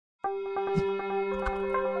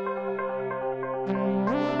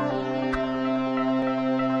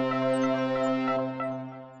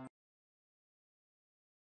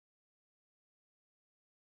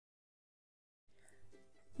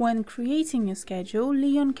When creating a schedule,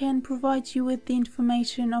 Leon can provide you with the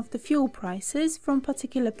information of the fuel prices from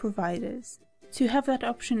particular providers. To have that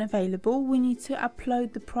option available, we need to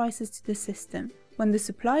upload the prices to the system. When the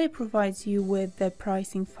supplier provides you with their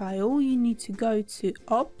pricing file, you need to go to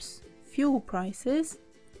Ops, Fuel Prices,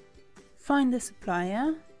 find the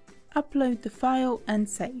supplier, upload the file and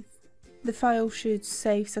save. The file should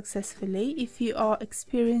save successfully. If you are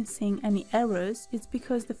experiencing any errors, it's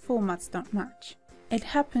because the formats don't match. It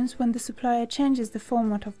happens when the supplier changes the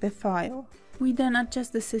format of their file. We then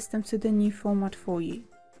adjust the system to the new format for you.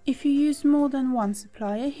 If you use more than one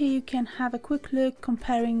supplier, here you can have a quick look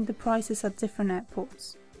comparing the prices at different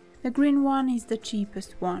airports. The green one is the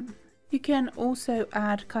cheapest one. You can also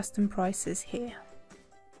add custom prices here.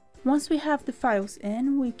 Once we have the files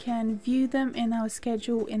in, we can view them in our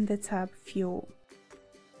schedule in the tab Fuel.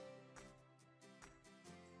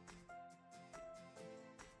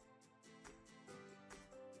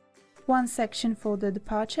 One section for the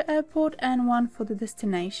departure airport and one for the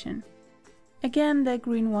destination. Again, the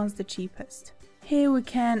green one's the cheapest. Here we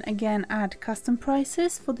can again add custom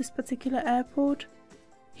prices for this particular airport.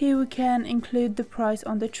 Here we can include the price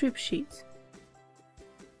on the trip sheet.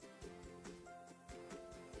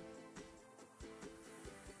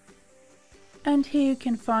 And here you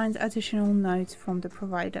can find additional notes from the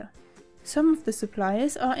provider. Some of the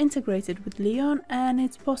suppliers are integrated with Leon and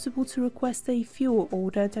it's possible to request a fuel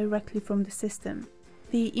order directly from the system.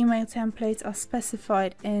 The email templates are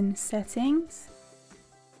specified in Settings,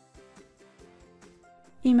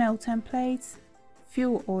 Email Templates,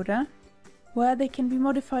 Fuel Order, where they can be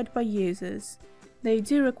modified by users. They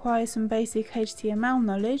do require some basic HTML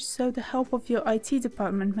knowledge, so the help of your IT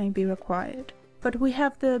department may be required. But we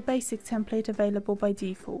have the basic template available by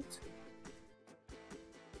default.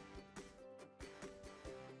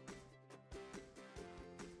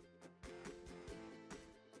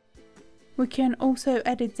 We can also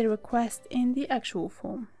edit the request in the actual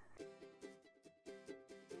form.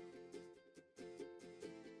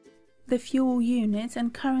 The fuel unit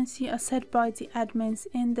and currency are set by the admins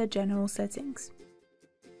in the general settings.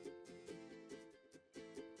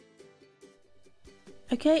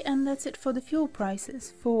 Okay, and that's it for the fuel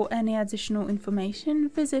prices. For any additional information,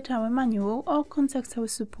 visit our manual or contact our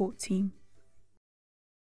support team.